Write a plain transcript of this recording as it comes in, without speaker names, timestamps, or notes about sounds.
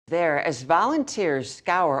There, as volunteers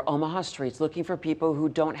scour Omaha streets looking for people who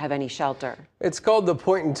don't have any shelter. It's called the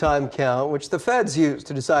point-in-time count, which the feds use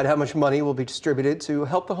to decide how much money will be distributed to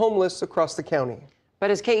help the homeless across the county.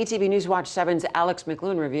 But as KETV News Watch 7's Alex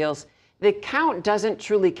McLoone reveals, the count doesn't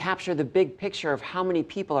truly capture the big picture of how many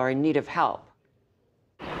people are in need of help.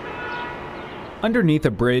 Underneath a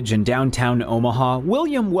bridge in downtown Omaha,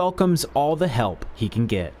 William welcomes all the help he can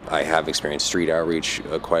get. I have experienced street outreach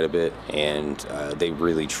quite a bit, and they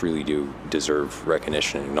really, truly do deserve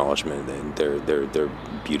recognition and acknowledgement. And they're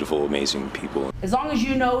beautiful, amazing people. As long as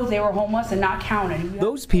you know they were homeless and not counted.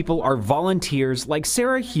 Those people are volunteers like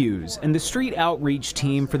Sarah Hughes and the street outreach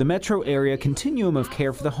team for the metro area Continuum of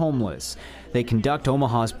Care for the Homeless. They conduct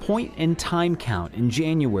Omaha's point-in-time count in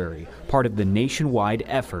January, part of the nationwide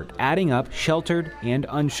effort, adding up sheltered and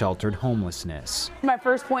unsheltered homelessness. My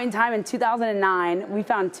first point in time in 2009, we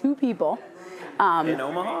found 2 people. In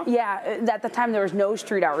Omaha? Yeah, at the time there was no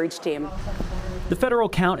street outreach team. The federal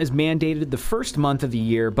count is mandated the first month of the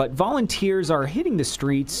year, but volunteers are hitting the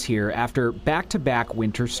streets here after back-to-back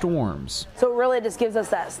winter storms. So it really just gives us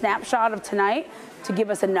that snapshot of tonight to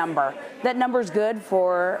give us a number. That number is good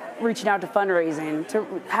for reaching out to fundraising, to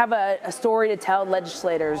have a story to tell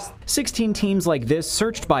legislators. 16 teams like this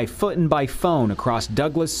searched by foot and by phone across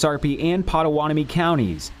Douglas, Sarpy, and Pottawatomie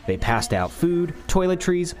counties. They passed out food,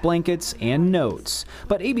 toiletries, blankets, and notes.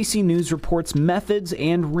 But ABC News reports methods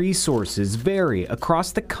and resources vary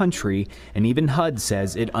across the country, and even HUD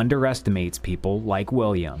says it underestimates people like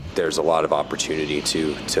William. There's a lot of opportunity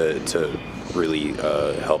to really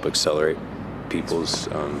help accelerate people's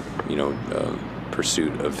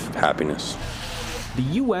pursuit of happiness. The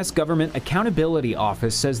U.S. Government Accountability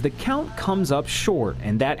Office says the count comes up short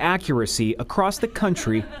and that accuracy across the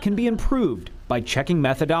country can be improved by checking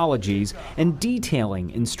methodologies and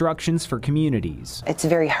detailing instructions for communities. It's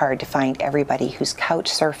very hard to find everybody who's couch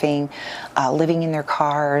surfing, living in their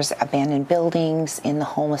cars, abandoned buildings, in the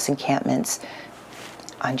homeless encampments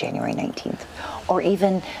on January 19th, or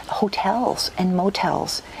even hotels and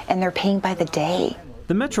motels, and they're paying by the day.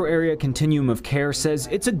 The metro area Continuum of Care says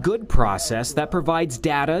it's a good process that provides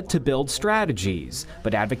data to build strategies,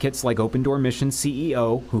 but advocates like Open Door Mission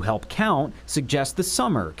CEO, who help count, suggest the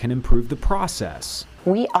summer can improve the process.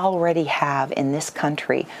 We already have in this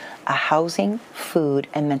country a housing, food,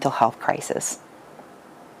 and mental health crisis.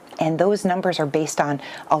 And those numbers are based on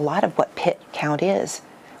a lot of what PIT count is,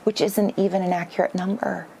 which isn't even an accurate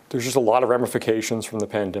number. There's just a lot of ramifications from the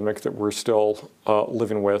pandemic that we're still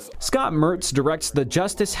living with. Scott Mertz directs the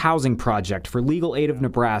Justice Housing Project for Legal Aid of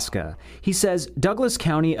Nebraska. He says Douglas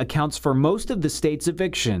County accounts for most of the state's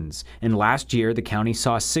evictions, and last year the county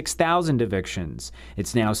saw 6,000 evictions.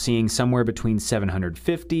 It's now seeing somewhere between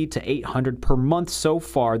 750 to 800 per month so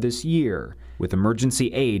far this year, with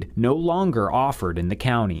emergency aid no longer offered in the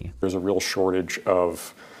county. There's a real shortage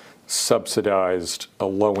of subsidized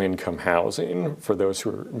low-income housing for those who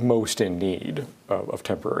are most in need of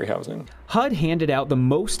temporary housing. HUD handed out the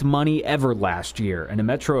most money ever last year, and a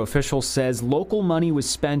Metro official says local money was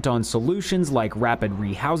spent on solutions like rapid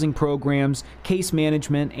rehousing programs, case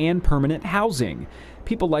management, and permanent housing.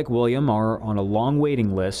 People like William are on a long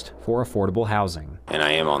waiting list for affordable housing. And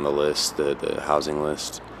I am on the list, the housing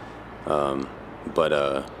list. I'm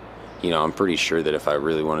pretty sure that if I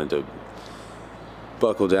really wanted to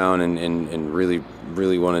buckle down and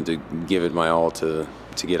really wanted to give it my all to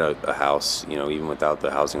get a house, even without the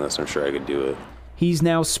housing list, I'm sure I could do it. He's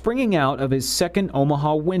now springing out of his second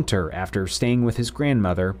Omaha winter after staying with his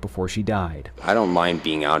grandmother before she died. I don't mind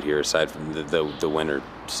being out here aside from the winter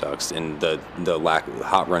sucks and the lack of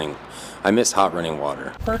hot running. I miss hot running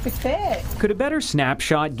water. Perfect fit. Could a better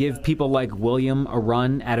snapshot give people like William a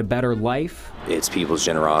run at a better life? It's people's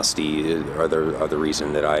generosity are the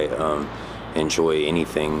reason that I enjoy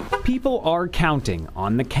anything. People are counting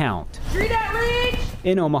on the count. Street outreach!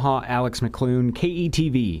 In Omaha, Alex McLoone,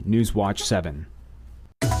 KETV News Watch 7.